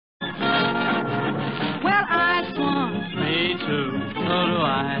too. So do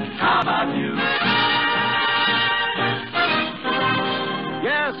I. How about you?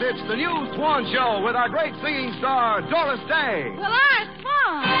 Yes, it's the new Swan Show with our great singing star, Doris Day. Well, I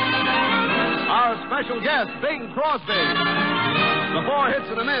Swan. Our special guest, Bing Crosby. The four hits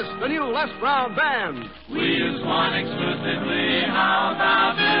and a miss, the new Les Brown Band. We use Swan exclusively. How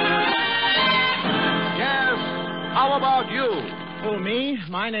about you? Yes, how about you? Who, me?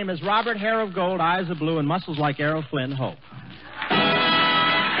 My name is Robert, hair of gold, eyes of blue, and muscles like Errol Flynn Hope.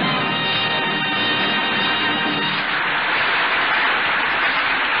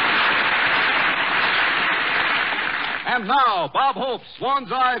 And now, Bob Hope's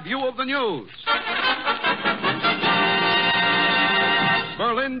Swan's Eye view of the news.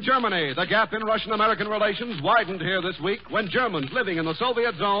 Berlin, Germany. The gap in Russian-American relations widened here this week when Germans living in the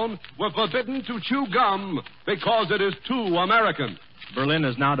Soviet zone were forbidden to chew gum because it is too American. Berlin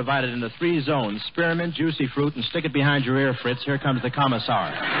is now divided into 3 zones: spearmint, juicy fruit, and stick it behind your ear, Fritz. Here comes the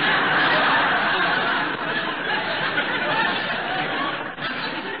commissar.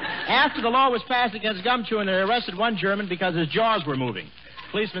 After the law was passed against gum chewing, they arrested one German because his jaws were moving.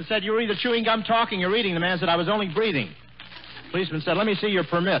 Policeman said, "You were either chewing gum, talking, or reading." The man said, "I was only breathing." Policeman said, "Let me see your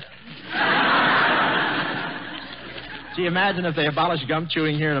permit." Gee, imagine if they abolished gum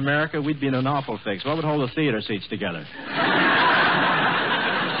chewing here in America, we'd be in an awful fix. What would hold the theater seats together?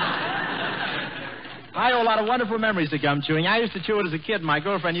 I owe a lot of wonderful memories to gum chewing. I used to chew it as a kid, and my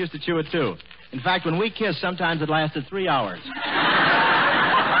girlfriend used to chew it, too. In fact, when we kissed, sometimes it lasted 3 hours.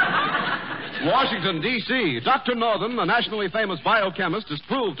 Washington, D.C. Dr. Northern, a nationally famous biochemist, has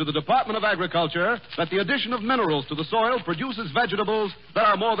proved to the Department of Agriculture that the addition of minerals to the soil produces vegetables that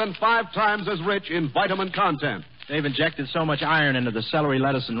are more than 5 times as rich in vitamin content. They've injected so much iron into the celery,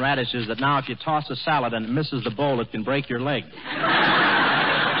 lettuce, and radishes that now if you toss a salad and it misses the bowl, it can break your leg.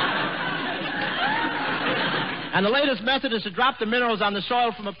 And the latest method is to drop the minerals on the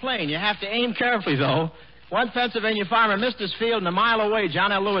soil from a plane. You have to aim carefully, though. One Pennsylvania farmer missed his field, and a mile away,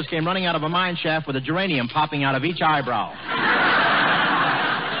 John L. Lewis came running out of a mine shaft with a geranium popping out of each eyebrow.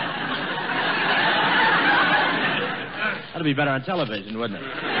 That'd be better on television, wouldn't it?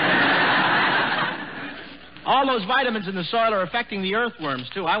 All those vitamins in the soil are affecting the earthworms,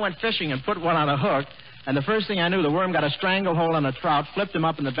 too. I went fishing and put one on a hook, and the first thing I knew, the worm got a stranglehold on a trout, flipped him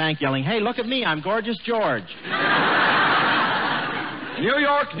up in the bank, yelling, "Hey, look at me, I'm Gorgeous George." New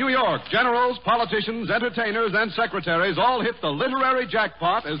York, New York. Generals, politicians, entertainers, and secretaries all hit the literary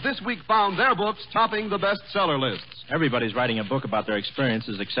jackpot as this week found their books topping the bestseller lists. Everybody's writing a book about their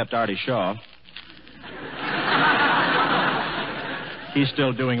experiences except Artie Shaw. He's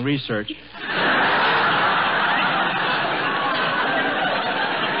still doing research.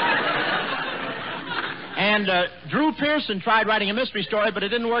 And Drew Pearson tried writing a mystery story, but it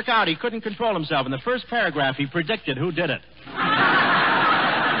didn't work out. He couldn't control himself. In the first paragraph, he predicted who did it.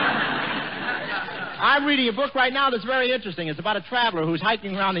 I'm reading a book right now that's very interesting. It's about a traveler who's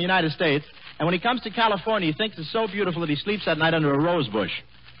hiking around the United States, and when he comes to California, he thinks it's so beautiful that he sleeps at night under a rose bush.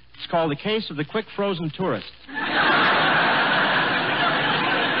 It's called The Case of the Quick Frozen Tourist.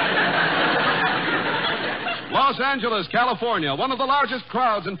 Los Angeles, California, one of the largest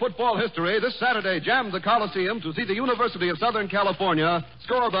crowds in football history, this Saturday jammed the Coliseum to see the University of Southern California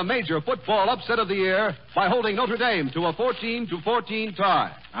score the major football upset of the year by holding Notre Dame to a 14-14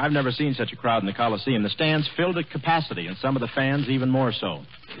 tie. I've never seen such a crowd in the Coliseum. The stands filled at capacity, and some of the fans even more so.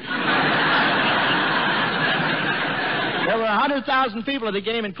 There were 100,000 people at the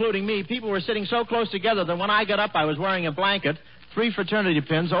game, including me. People were sitting so close together that when I got up, I was wearing a blanket, 3 fraternity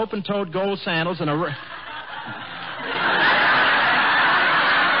pins, open-toed gold sandals, and a...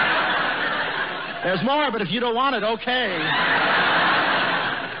 There's more, but if you don't want it, okay.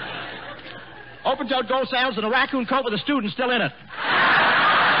 Open-toed gold sandals and a raccoon coat with a student still in it.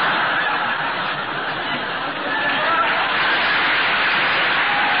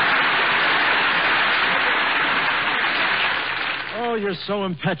 Oh, you're so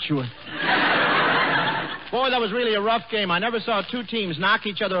impetuous. Boy, that was really a rough game. I never saw 2 teams knock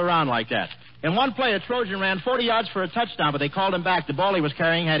each other around like that. In one play, a Trojan ran 40 yards for a touchdown, but they called him back. The ball he was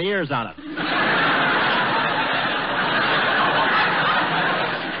carrying had ears on it.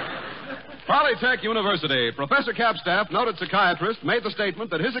 Polytech University. Professor Capstaff, noted psychiatrist, made the statement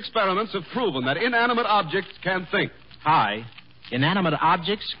that his experiments have proven that inanimate objects can think. Hi. Inanimate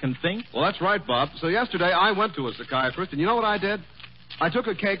objects can think? Well, that's right, Bob. So yesterday I went to a psychiatrist, and you know what I did? I took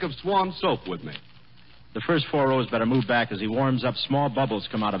a cake of Swan soap with me. The first 4 rows better move back. As he warms up, small bubbles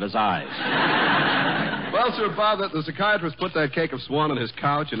come out of his eyes. Well, Sir Bob, the psychiatrist put that cake of Swan on his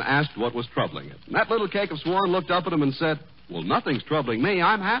couch and asked what was troubling it. And that little cake of Swan looked up at him and said, "Well, nothing's troubling me.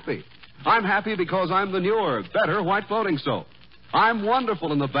 I'm happy. I'm happy because I'm the newer, better white floating soap. I'm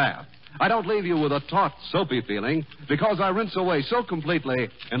wonderful in the bath. I don't leave you with a taut, soapy feeling because I rinse away so completely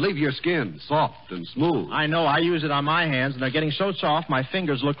and leave your skin soft and smooth. I know. I use it on my hands, and they're getting so soft my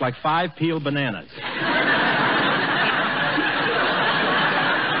fingers look like 5 peeled bananas.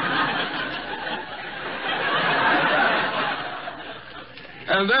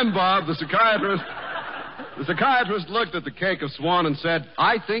 And then, Bob, the psychiatrist looked at the cake of Swan and said,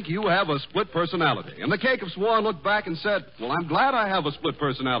 I think you have a split personality. And the cake of Swan looked back and said, well, I'm glad I have a split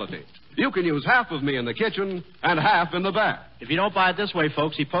personality. You can use half of me in the kitchen and half in the bath. If you don't buy it this way,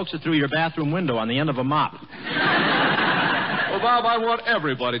 folks, he pokes it through your bathroom window on the end of a mop. Well, Bob, I want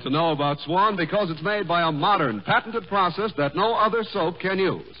everybody to know about Swan because it's made by a modern, patented process that no other soap can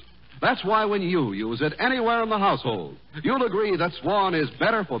use. That's why when you use it anywhere in the household, you'll agree that Swan is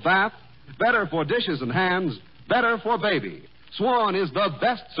better for bath, better for dishes and hands, better for baby. Swan is the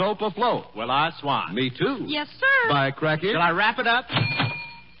best soap afloat. Well, Swan. Me too. Yes, sir. By Cracky. Shall I wrap it up?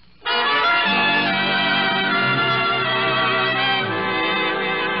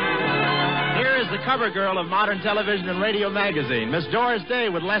 Here is the cover girl of modern television and radio magazine, Miss Doris Day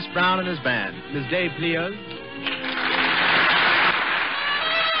with Les Brown and his band. Miss Day, please.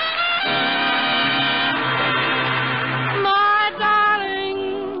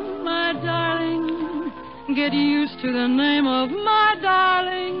 Get used to the name of my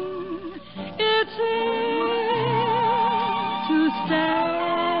darling. It's here to stay.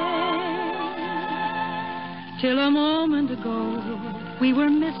 Till a moment ago, we were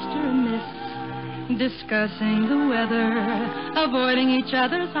Mr. and Miss, discussing the weather, avoiding each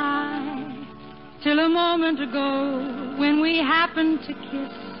other's eye. Till a moment ago, when we happened to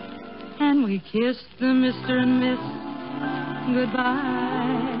kiss, and we kissed the Mr. and Miss goodbye.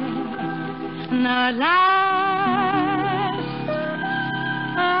 Now at last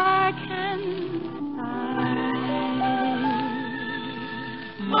I can die.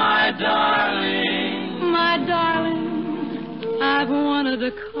 My darling. My darling, I've wanted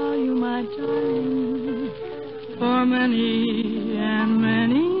to call you my darling for many and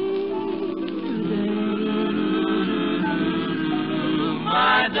many days.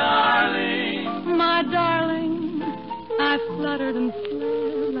 My darling. My darling, I fluttered and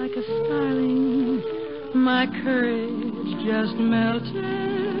flared like a starling. My courage just melted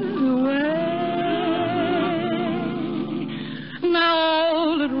away. Now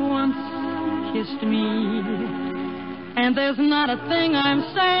all at once kissed me, and there's not a thing I'm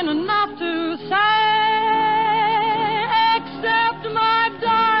sane enough to say, except my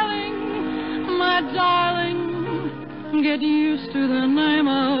darling, get used to the name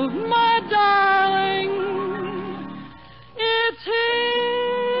of my darling. It's here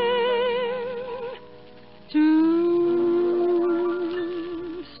to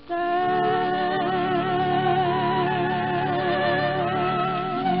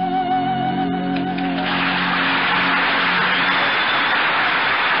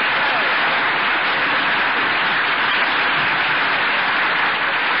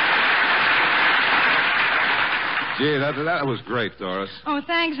Gee, that was great, Doris. Oh,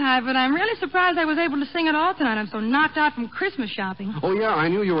 thanks, Hy, but I'm really surprised I was able to sing at all tonight. I'm so knocked out from Christmas shopping. Oh, yeah, I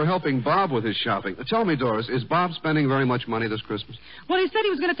knew you were helping Bob with his shopping. Tell me, Doris, is Bob spending very much money this Christmas? Well, he said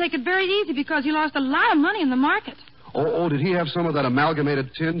he was going to take it very easy because he lost a lot of money in the market. Oh, did he have some of that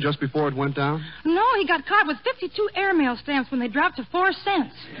amalgamated tin just before it went down? No, he got caught with 52 airmail stamps when they dropped to 4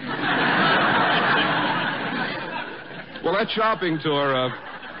 cents. Well, that shopping tour,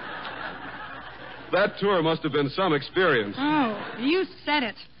 that tour must have been some experience. Oh, you said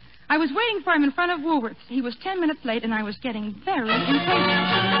it. I was waiting for him in front of Woolworth's. He was 10 minutes late, and I was getting very impatient.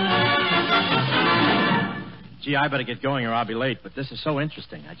 Gee, I better get going or I'll be late, but this is so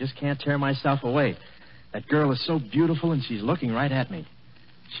interesting. I just can't tear myself away. That girl is so beautiful, and she's looking right at me.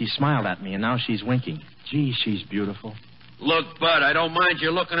 She smiled at me, and now she's winking. Gee, she's beautiful. Look, Bud, I don't mind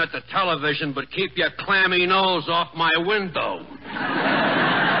you looking at the television, but keep your clammy nose off my window.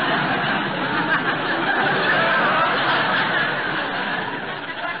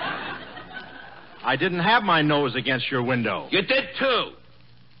 I didn't have my nose against your window. You did, too.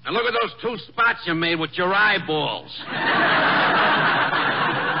 And look at those 2 spots you made with your eyeballs.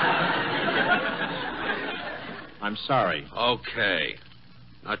 I'm sorry. Okay.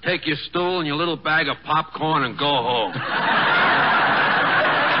 Now take your stool and your little bag of popcorn and go home.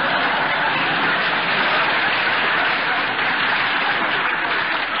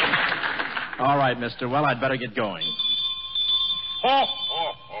 All right, mister. Well, I'd better get going. Ho,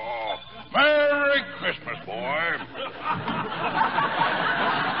 ho, ho. Merry Christmas, boy.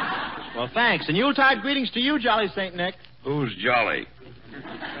 Well, thanks. And Yuletide greetings to you, Jolly St. Nick. Who's jolly?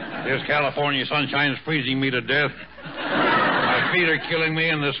 This California sunshine's freezing me to death. My feet are killing me,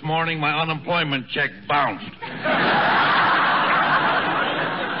 and this morning my unemployment check bounced.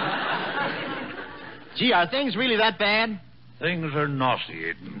 Gee, are things really that bad? Things are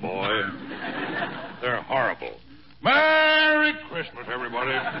nauseating, boy. They're horrible. Merry Christmas,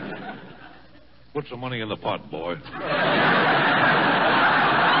 everybody. Put some money in the pot, boy.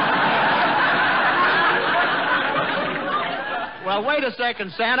 Well, wait a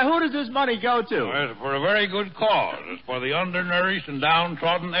second, Santa. Who does this money go to? Well, it's for a very good cause. It's for the undernourished and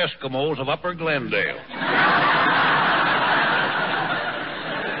downtrodden Eskimos of Upper Glendale.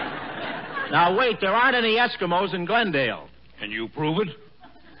 Now, wait. There aren't any Eskimos in Glendale. Can you prove it?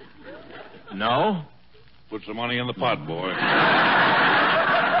 No. Put some money in the pot, boy.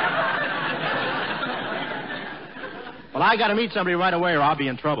 Well, I got to meet somebody right away or I'll be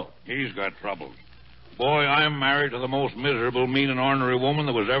in trouble. He's got troubles. Boy, I'm married to the most miserable, mean, and ornery woman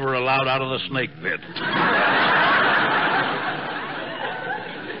that was ever allowed out of the snake pit.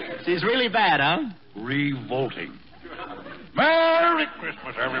 She's really bad, huh? Revolting. Merry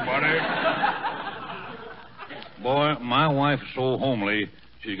Christmas, everybody. Boy, my wife's so homely,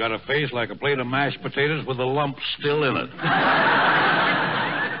 she's got a face like a plate of mashed potatoes with a lump still in it.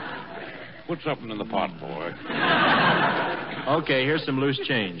 Put something in the pot, boy. Okay, here's some loose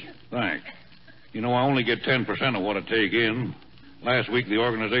change. Thanks. You know, I only get 10% of what I take in. Last week, the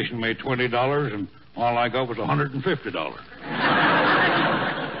organization made $20, and all I got was $150.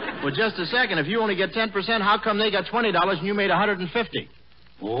 Well, just a second. If you only get 10%, how come they got $20 and you made $150?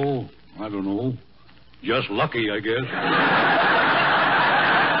 Oh, I don't know. Just lucky, I guess.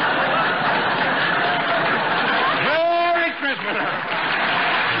 Merry Christmas!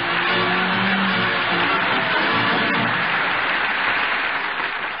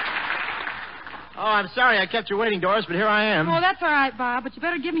 Oh, I'm sorry I kept you waiting, Doris, but here I am. Oh, that's all right, Bob, but you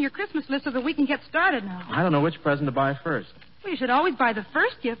better give me your Christmas list so that we can get started now. I don't know which present to buy first. Well, you should always buy the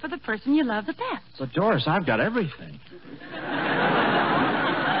first gift for the person you love the best. But, Doris, I've got everything.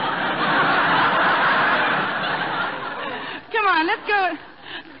 Come on, let's go.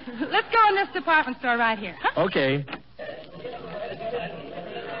 Let's go in this department store right here. Huh? Okay.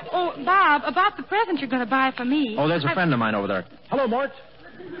 Oh, Bob, about the present you're going to buy for me. Oh, there's a friend of mine over there. Hello, Mort.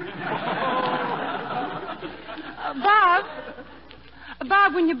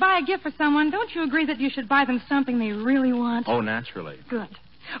 Bob, when you buy a gift for someone, don't you agree that you should buy them something they really want? Oh, naturally. Good.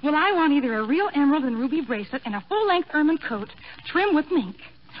 Well, I want either a real emerald and ruby bracelet and a full-length ermine coat trimmed with mink,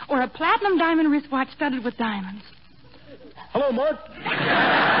 or a platinum diamond wristwatch studded with diamonds. Hello, Mort.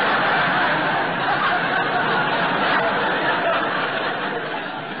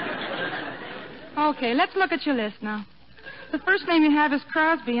 Okay, let's look at your list now. The first name you have is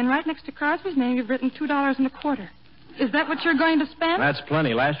Crosby, and right next to Crosby's name you've written $2.25. Is that what you're going to spend? That's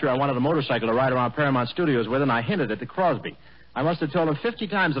plenty. Last year I wanted a motorcycle to ride around Paramount Studios with, and I hinted it to Crosby. I must have told him 50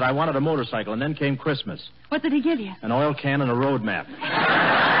 times that I wanted a motorcycle, and then came Christmas. What did he give you? An oil can and a road map.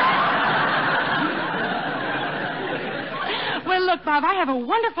 Well, look, Bob, I have a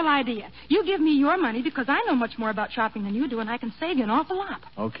wonderful idea. You give me your money because I know much more about shopping than you do, and I can save you an awful lot.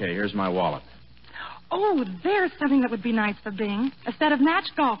 Okay, here's my wallet. Oh, there's something that would be nice for Bing. A set of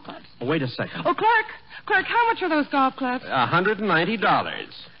matched golf clubs. Oh, wait a second. Oh, Clerk, how much are those golf clubs? $190.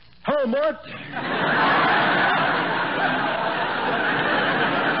 Hello, Mort.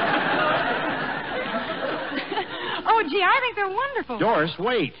 Oh, gee, I think they're wonderful. Doris,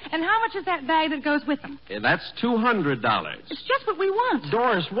 wait. And how much is that bag that goes with them? That's $200. It's just what we want.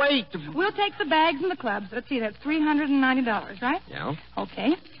 Doris, wait. We'll take the bags and the clubs. Let's see, that's $390, right? Yeah.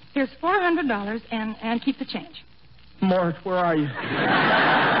 Okay. Here's $400 and keep the change. Mort, where are you?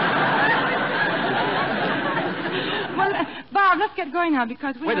 Well, Bob, let's get going now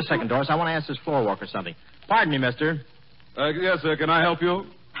because we Wait a have second, Doris. I want to ask this floor walker something. Pardon me, mister. Yes, sir. Can I help you?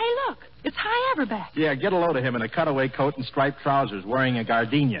 Hey, look. It's High Everback. Yeah, get a load of him in a cutaway coat and striped trousers wearing a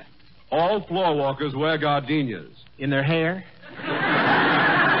gardenia. All floor walkers wear gardenias. In their hair?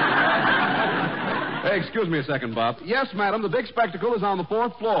 Hey, excuse me a second, Bob. Yes, madam, the big spectacle is on the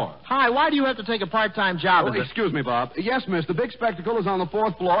 4th floor. Hi, why do you have to take a part-time job Oh, excuse me, Bob. Yes, miss, the big spectacle is on the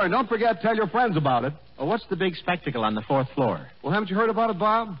 4th floor, and don't forget, tell your friends about it. Oh, what's the big spectacle on the 4th floor? Well, haven't you heard about it,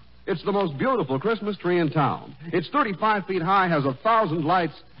 Bob? It's the most beautiful Christmas tree in town. It's 35 feet high, has 1,000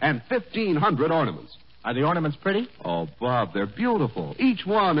 lights, and 1,500 ornaments. Are the ornaments pretty? Oh, Bob, they're beautiful. Each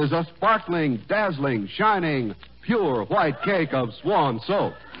one is a sparkling, dazzling, shining, pure white cake of swan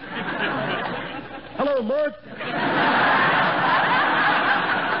soap. Hello, Mort.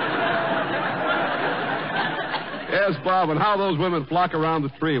 Yes, Yes, Bob, and how those women flock around the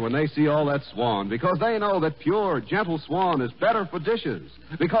tree when they see all that swan, because they know that pure, gentle swan is better for dishes,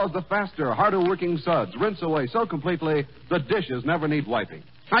 because the faster, harder-working suds rinse away so completely the dishes never need wiping.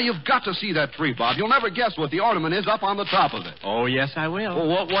 Now, you've got to see that tree, Bob. You'll never guess what the ornament is up on the top of it. Oh, yes, I will.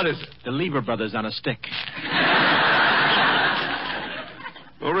 Well, what is it? The Lever Brothers on a stick.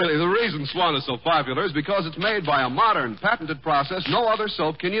 Well, really, the reason Swan is so popular is because it's made by a modern, patented process no other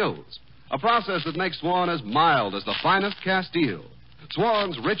soap can use. A process that makes Swan as mild as the finest Castile.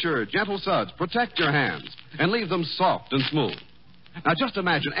 Swan's richer, gentle suds protect your hands and leave them soft and smooth. Now, just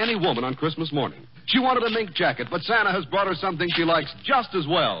imagine any woman on Christmas morning. She wanted a mink jacket, but Santa has brought her something she likes just as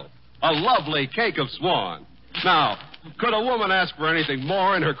well. A lovely cake of Swan. Now, could a woman ask for anything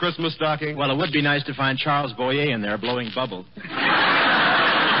more in her Christmas stocking? Well, it would be nice to find Charles Boyer in there blowing bubbles.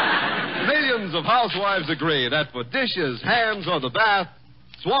 Millions of housewives agree that for dishes, hands, or the bath,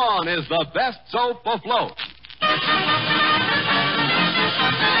 Swan is the best soap afloat.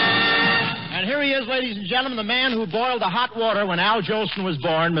 And here he is, ladies and gentlemen, the man who boiled the hot water when Al Jolson was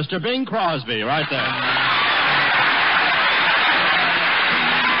born, Mr. Bing Crosby, right there.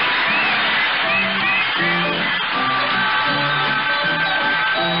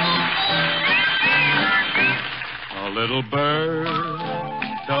 A little bird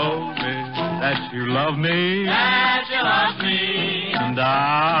told me that you love me. That you love me. And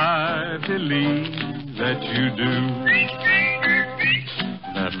I believe that you do.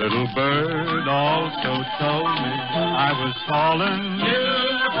 That little bird also told me I was falling. You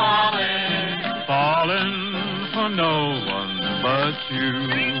were falling for no one but you.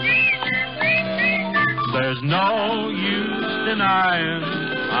 There's no use denying,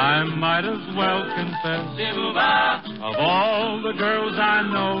 I might as well confess. Of all the girls I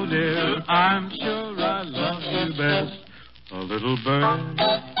know, dear, I'm sure I love you best. A little bird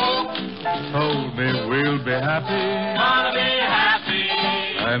told me we'll be happy. Wanna be happy.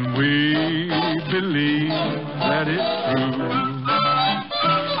 And we believe that it's true.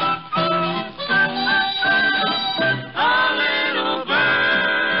 A little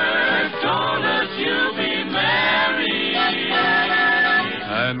bird told us you'll be married.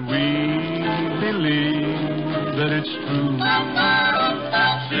 And we believe that it's true.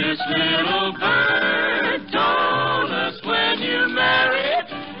 This little bird told us when you're married,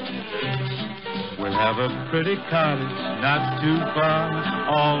 we'll have a pretty cottage not too far,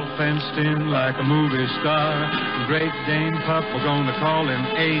 all fenced in like a movie star. Great Dane pup, we're going to call him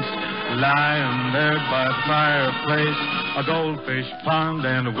Ace, lying there by the fireplace. A goldfish pond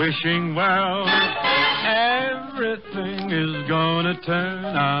and a wishing well. Everything is going to turn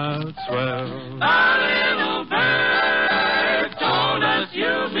out swell. A little bird told us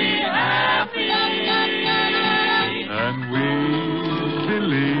you'll be happy. And we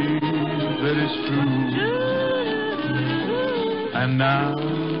believe that it's true. And now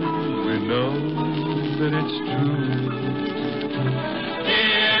we know that it's true.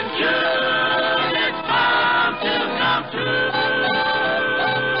 It's true, it's bound to come true.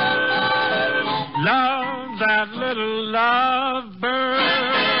 Love that little lovebird.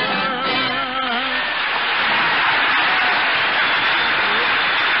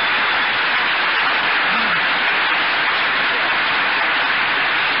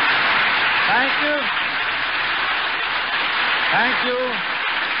 Thank you. Thank you.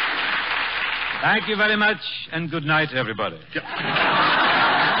 Thank you very much, and good night, everybody.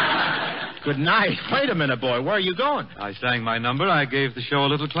 Good night. Wait a minute, boy. Where are you going? I sang my number. I gave the show a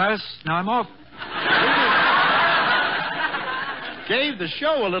little class. Now I'm off. Gave the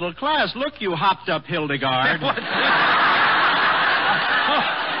show a little class. Look, you hopped-up Hildegard.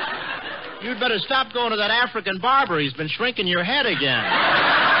 You'd better stop going to that African barber. He's been shrinking your head again.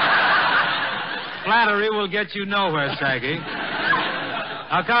 Flattery will get you nowhere, Saggy.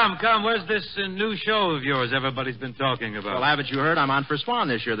 Now, come. Where's this new show of yours everybody's been talking about? Well, haven't you heard? I'm on for Swan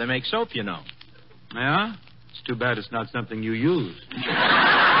this year. They make soap, you know. Yeah? It's too bad it's not something you use.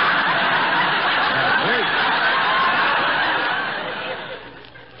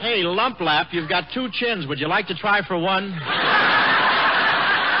 Hey, Lumplap, you've got two chins. Would you like to try for one?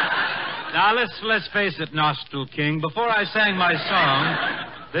 Now, let's face it, Nostril King. Before I sang my song,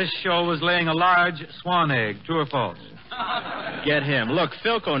 this show was laying a large swan egg. True or false? Get him. Look,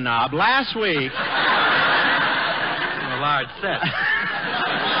 Philco Knob, last week... A large set.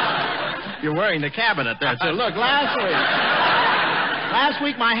 You're wearing the cabinet there, too. Look, last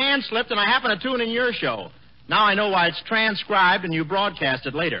week my hand slipped and I happened to tune in your show. Now I know why it's transcribed and you broadcast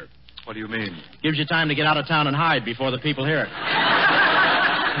it later. What do you mean? Gives you time to get out of town and hide before the people hear it.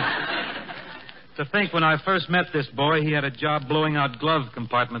 To think when I first met this boy, he had a job blowing out glove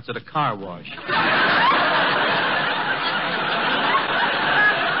compartments at a car wash.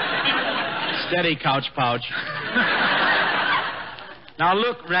 Steady, couch pouch. Now,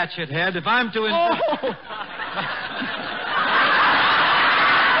 look, ratchet head, if I'm to... Wait.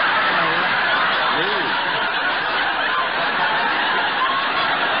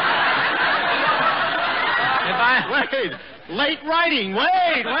 Late writing.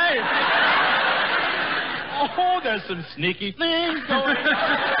 Wait. Oh, there's some sneaky things going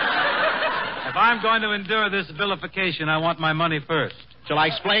on. If I'm going to endure this vilification, I want my money first. Shall I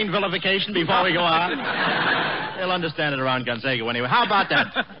explain vilification before we go on? He'll understand it around Gonzaga anyway. How about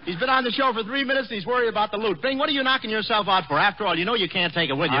that? He's been on the show for 3 minutes and he's worried about the loot. Bing, what are you knocking yourself out for? After all, you know you can't take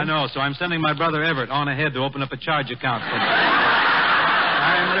it with you. I know, so I'm sending my brother Everett on ahead to open up a charge account for me.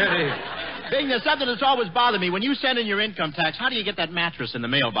 I'm ready. Bing, there's something that's always bothered me. When you send in your income tax, how do you get that mattress in the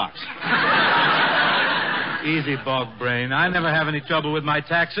mailbox? Easy, bog brain. I never have any trouble with my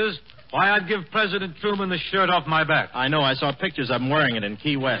taxes. Why, I'd give President Truman the shirt off my back. I know. I saw pictures of him wearing it in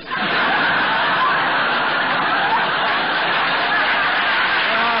Key West.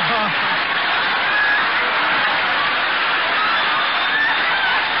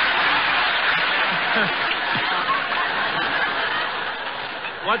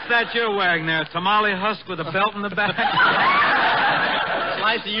 What's that you're wearing there? Tamale husk with a belt in the back? It's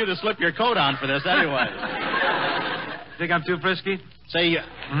nice of you to slip your coat on for this anyway. Think I'm too frisky? Say,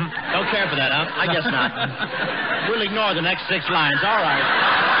 don't care for that, huh? I guess not. We'll ignore the next 6 lines. All right.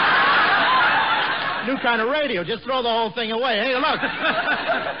 New kind of radio. Just throw the whole thing away. Hey, look.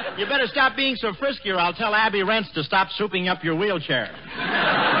 You better stop being so frisky or I'll tell Abby Rents to stop souping up your wheelchair.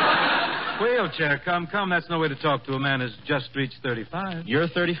 Wheelchair, come. That's no way to talk to a man who's just reached 35. You're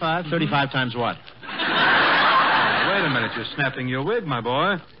 35? 35 times what? Wait a minute. You're snapping your wig, my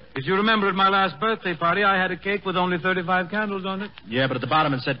boy. If you remember at my last birthday party, I had a cake with only 35 candles on it. Yeah, but at the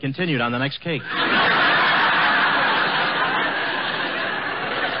bottom it said continued on the next cake.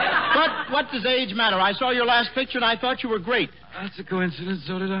 But what does age matter? I saw your last picture and I thought you were great. That's a coincidence.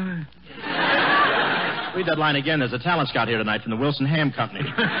 So did I. Read that line again. There's a talent scout here tonight from the Wilson Ham Company.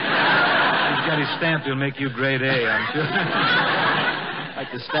 He's got his stamp. He'll make you grade A, I'm sure. Like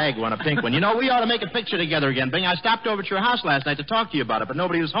the stag one, a pink one. You know, we ought to make a picture together again, Bing. I stopped over at your house last night to talk to you about it, but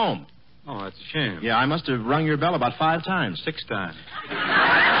nobody was home. Oh, that's a shame. Yeah, I must have rung your bell about 5 times. 6 times.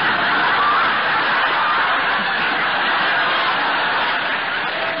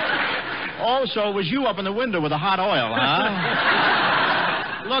 Oh, so it was you up in the window with the hot oil, huh?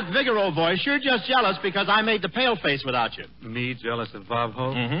 Look, Vigor, old boy, you're just jealous because I made the pale face without you. Me jealous of Bob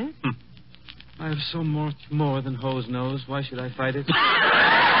Hope? Mm-hmm. I have so much more than Ho's nose. Why should I fight it?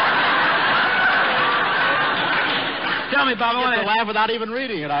 Tell me, Bob, I get to laugh without even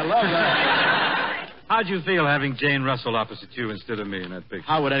reading it. I love that. How'd you feel having Jane Russell opposite you instead of me in that picture?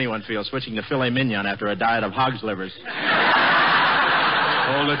 How would anyone feel switching to filet mignon after a diet of hog's livers?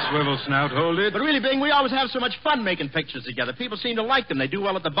 Hold it, swivel snout, hold it. But really, Bing, we always have so much fun making pictures together. People seem to like them. They do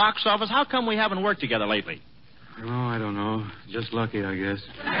well at the box office. How come we haven't worked together lately? Oh, I don't know. Just lucky, I guess.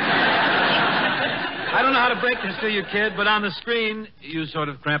 I don't know how to break this to you, kid, but on the screen, you sort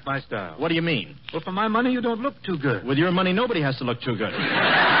of cramp my style. What do you mean? Well, for my money, you don't look too good. With your money, nobody has to look too good.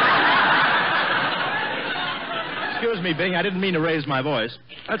 Excuse me, Bing. I didn't mean to raise my voice.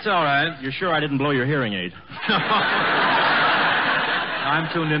 That's all right. You're sure I didn't blow your hearing aid? I'm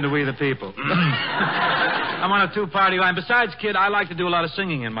tuned into We the People. I'm on a 2-party line. Besides, kid, I like to do a lot of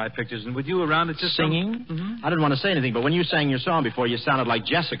singing in my pictures. And with you around, it's just... Singing? Mm-hmm. I didn't want to say anything, but when you sang your song before, you sounded like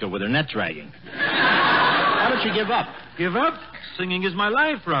Jessica with her net dragging. Why don't you give up? Give up? Singing is my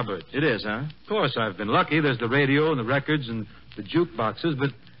life, Robert. It is, huh? Of course, I've been lucky. There's the radio and the records and the jukeboxes,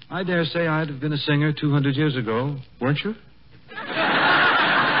 but I dare say I'd have been a singer 200 years ago. Weren't you?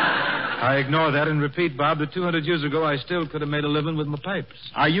 I ignore that and repeat, Bob, that 200 years ago I still could have made a living with my pipes.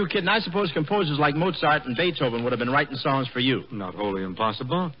 Are you kidding? I suppose composers like Mozart and Beethoven would have been writing songs for you. Not wholly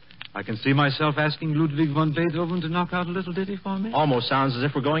impossible. I can see myself asking Ludwig von Beethoven to knock out a little ditty for me. Almost sounds as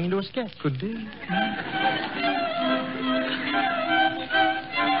if we're going into a sketch. Could be.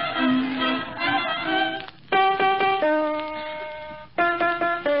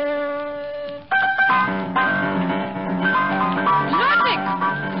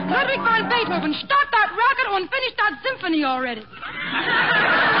 Ludwig von Beethoven, start that rocket and finish that symphony already.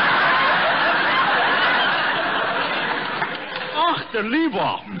 Ach, der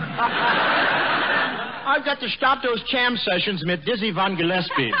Lieber. I've got to stop those jam sessions mit Dizzy von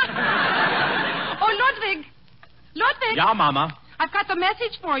Gillespie. Oh, Ludwig. Ludwig. Ja, Mama. I've got the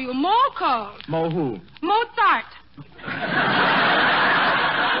message for you. Mo called. Mo who? Mozart.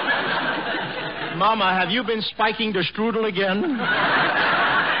 Mama, have you been spiking the strudel again?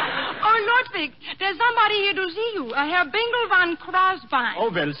 Oh, Crosby, there's somebody here to see you. Herr Bingle von Crosby.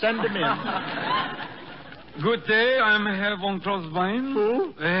 Oh, well, send him in. Good day, I'm Herr von Crosby.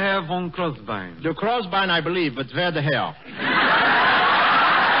 Who? Herr von Crosby. The Crosby, I believe, but where the hell?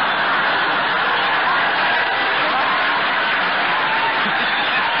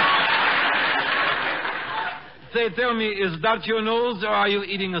 Say, tell me, is that your nose, or are you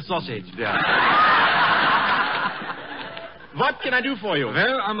eating a sausage there? What can I do for you?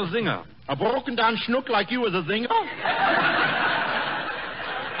 Well, I'm a singer. A broken-down schnook like you is a singer?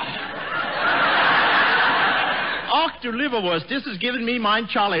 Ach, du liverwurst, this is giving me mine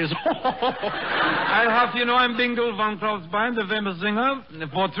Charlie's. I'll have you know I'm Bingle von Crosby, the famous singer.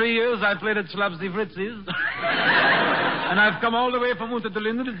 For 3 years, I played at Schlapsy Fritz's. And I've come all the way from Unter der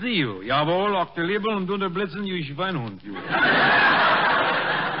Linde to see you. Jawohl, auch der Liebe und du der Blitzen, you Schweinhund, you.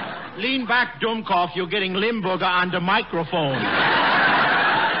 Lean back, Dummkopf, you're getting Limburger on the microphone.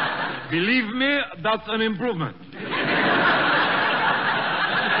 Believe me, that's an improvement.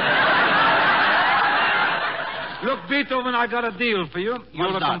 Look, Beethoven, I got a deal for you.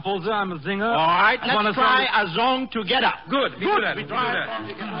 You're a composer, I'm a singer. All right, let's try a song together. Good. Good. We try.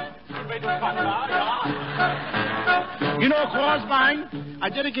 You know, Crosby, I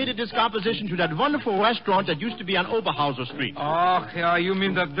dedicated this composition to that wonderful restaurant that used to be on Oberhauser Street. Oh, yeah, you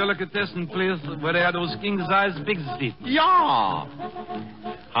mean that delicatessen place where they had those king-size pigs eating? Yeah.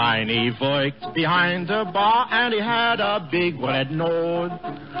 Heine worked behind the bar, and he had a big red nose.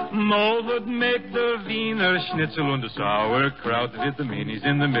 Mo would make the Wiener Schnitzel and the sauerkraut with the minis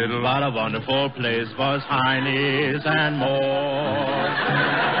in the middle. What a wonderful place was Heine's and more.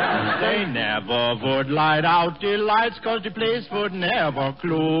 They never would light out the lights, 'cause the place would never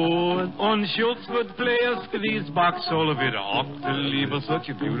close. Und Schultz would play a squeeze box solo with Octaliebe, such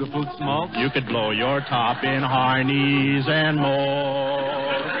a beautiful smoke. You could blow your top in Heine's and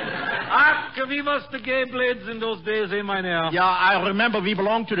more. Ach, wie was the gay blades in those days, eh, mein Herr? Yeah, I remember we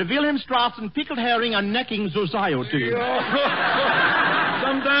belonged to the Wilhelmstraßen Pickled Herring and Necking Society.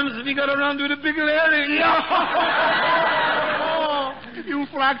 Sometimes we got around with a pickled herring. Oh, you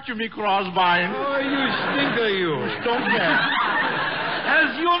fracture me, Crosby. Oh, you stinker, you. Don't care.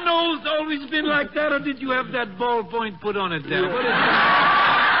 Has your nose always been like that, or did you have that ballpoint put on it there? What is it?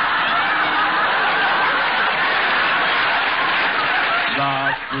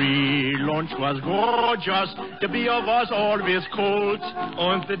 The free lunch was gorgeous. The beer was always cold.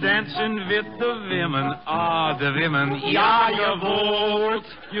 Und the dancing with the women. Ah, the women. Ja, jawohl.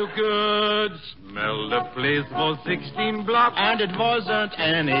 You could smell the place for 16 blocks. And it wasn't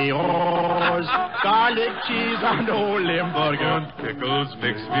any rose. Garlic cheese and old Limburger. And pickles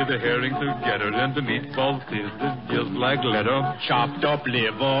mixed with the herring together. And the meatballs tasted just like leather. Chopped up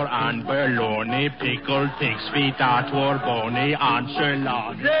liver and bologna. Pickled pig's feet that were bony. And salami.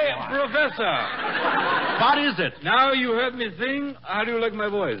 Say, Professor. What is it? Now you heard me sing. How do you like my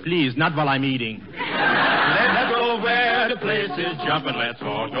voice? Please, not while I'm eating. Let's go where the place is jumping. Let's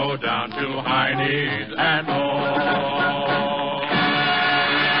all go down to Heine's and all.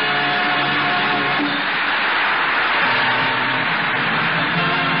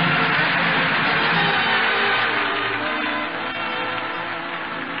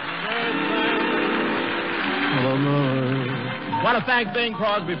 I want to thank Bing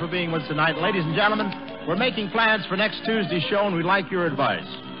Crosby for being with us tonight. Ladies and gentlemen, we're making plans for next Tuesday's show, and we'd like your advice.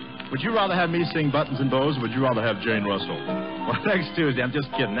 Would you rather have me sing Buttons and Bows, or would you rather have Jane Russell? Well, next Tuesday, I'm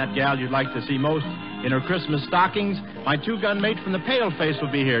just kidding. That gal you'd like to see most in her Christmas stockings, my two-gun mate from the Paleface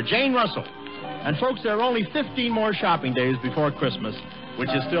will be here, Jane Russell. And, folks, there are only 15 more shopping days before Christmas, which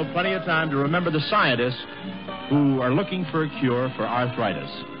is still plenty of time to remember the scientists who are looking for a cure for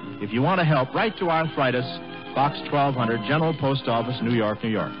arthritis. If you want to help, write to Arthritis, Box 1200, General Post Office, New York, New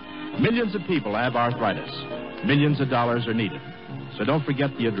York. Millions of people have arthritis. Millions of dollars are needed. So don't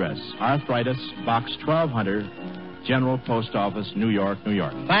forget the address. Arthritis, Box 1200, General Post Office, New York, New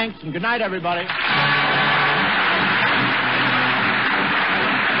York. Thanks, and good night, everybody.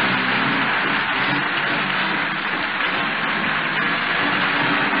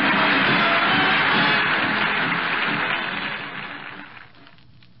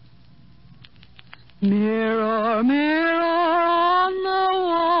 Mirror, mirror on the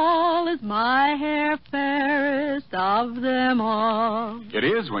wall, is my hair fairest of them all? It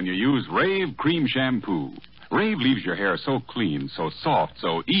is when you use Rave Cream Shampoo. Rave leaves your hair so clean, so soft,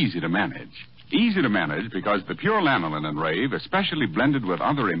 so easy to manage. Easy to manage because the pure lanolin in Rave is specially blended with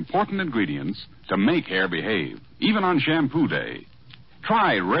other important ingredients to make hair behave, even on shampoo day.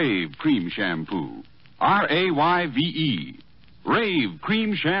 Try Rave Cream Shampoo. R-A-Y-V-E. Rave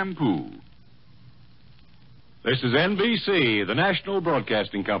Cream Shampoo. This is NBC, the National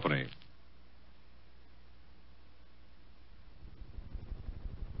Broadcasting Company.